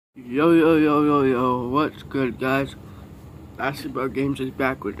Yo, what's good, guys? Basketball Games is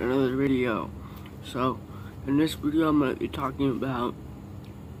back with another video. So, in this video I'm going to be talking about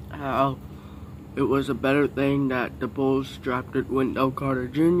how it was a better thing that the Bulls drafted Wendell Carter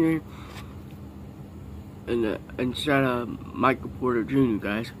Jr. Instead of Michael Porter Jr.,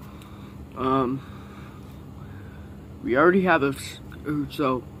 guys. We already have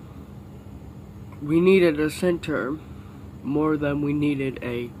so we needed a center more than we needed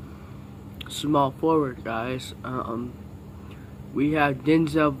a small forward, guys. We have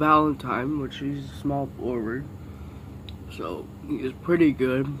Denzel Valentine, which is a small forward, so he is pretty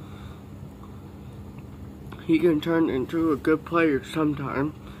good. He can turn into a good player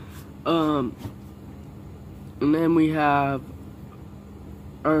sometime. And then we had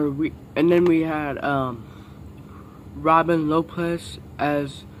Robin Lopez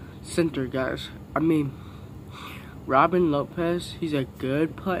as center, guys. Robin Lopez, he's a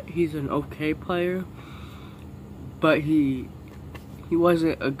good he's an okay player, but he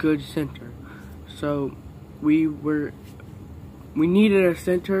wasn't a good center. So we needed a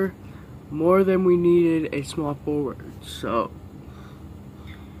center more than we needed a small forward. So,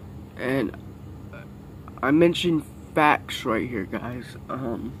 and I mentioned facts right here, guys.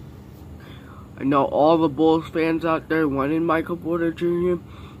 I know all the Bulls fans out there wanted Michael Porter Jr.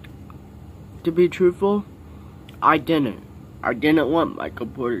 To be truthful, I didn't want Michael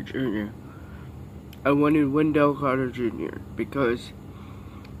Porter Jr. I wanted Wendell Carter Jr. because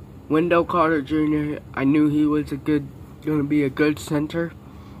Wendell Carter Jr., I knew he was gonna be a good center.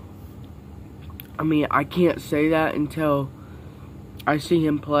 I can't say that until I see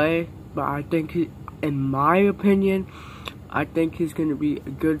him play, but I think in my opinion, I think he's gonna be a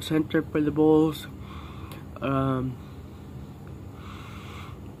good center for the Bulls.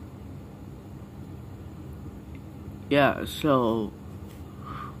 Yeah, so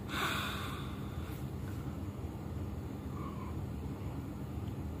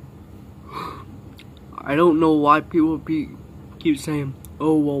I don't know why people keep saying,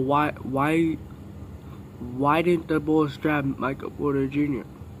 "Oh, well, why didn't the Bulls draft Michael Porter Jr.?"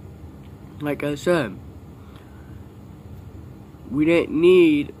 Like I said, we didn't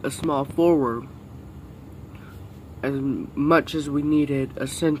need a small forward as much as we needed a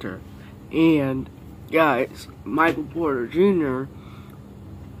center. And guys, Michael Porter Jr.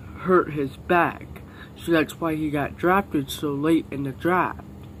 hurt his back, so that's why he got drafted so late in the draft.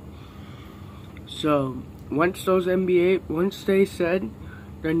 So once they said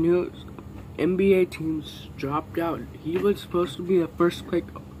the new NBA teams dropped out, he was supposed to be the first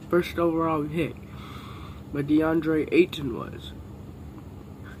overall pick, but DeAndre Ayton was.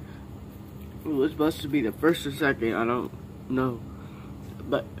 It was supposed to be the first or second, I don't know,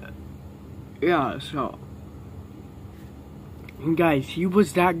 but yeah. So, and guys, he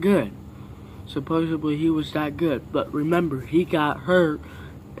was that good. Supposedly he was that good, but remember, he got hurt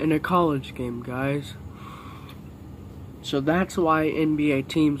in a college game, guys. So that's why NBA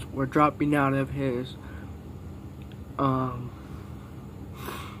teams were dropping out of his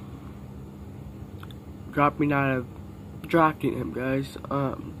drafting him, guys.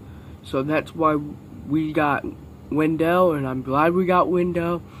 So that's why we got Wendell, and I'm glad we got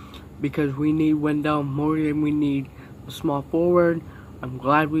Wendell, because we need Wendell more than we need a small forward. I'm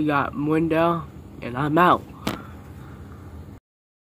glad we got Wendell, and I'm out.